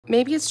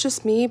Maybe it's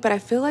just me, but I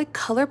feel like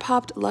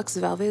Colourpop Lux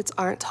Velvets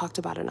aren't talked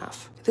about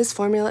enough. This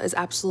formula is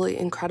absolutely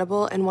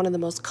incredible and one of the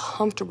most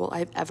comfortable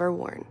I've ever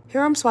worn.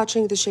 Here I'm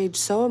swatching the shade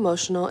So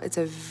Emotional. It's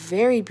a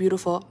very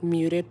beautiful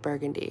muted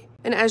burgundy.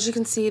 And as you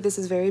can see, this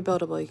is very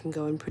buildable. You can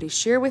go in pretty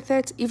sheer with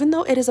it, even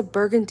though it is a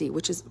burgundy,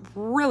 which is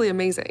really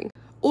amazing.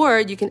 Or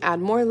you can add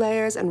more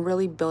layers and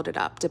really build it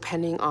up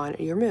depending on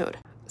your mood.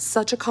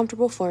 Such a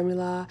comfortable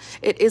formula.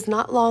 It is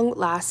not long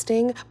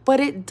lasting, but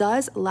it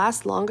does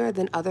last longer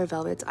than other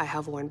velvets I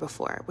have worn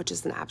before, which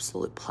is an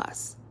absolute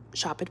plus.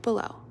 Shop it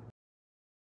below.